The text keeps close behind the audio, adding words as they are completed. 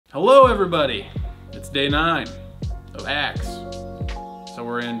Hello everybody, it's day 9 of Acts. So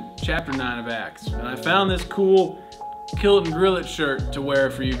we're in chapter 9 of Acts, and I found this cool Kill It and Grill It shirt to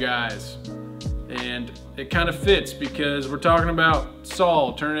wear for you guys. And it kind of fits because we're talking about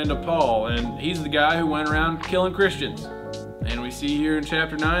Saul turning into Paul, and he's the guy who went around killing Christians. And we see here in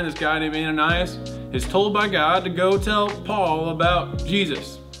chapter 9, this guy named Ananias is told by God to go tell Paul about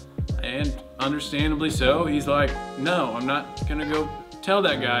Jesus. And understandably so, he's like, no, I'm not gonna go tell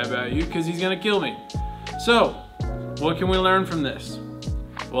that guy about you because he's gonna kill me. So, what can we learn from this?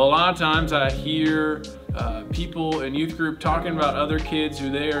 Well, a lot of times I hear people in youth group talking about other kids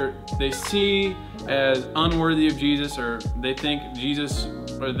who they see as unworthy of Jesus, or they think Jesus,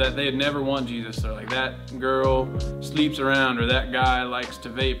 or that they had never want Jesus. They're like, that girl sleeps around, or that guy likes to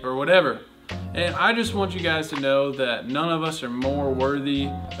vape, or whatever. And I just want you guys to know that none of us are more worthy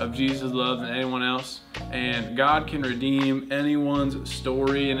of Jesus' love than anyone else. And God can redeem anyone's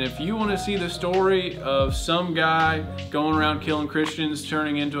story. And if you want to see the story of some guy going around killing Christians,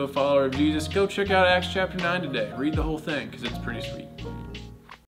 turning into a follower of Jesus, go check out Acts chapter 9 today. Read the whole thing because it's pretty sweet.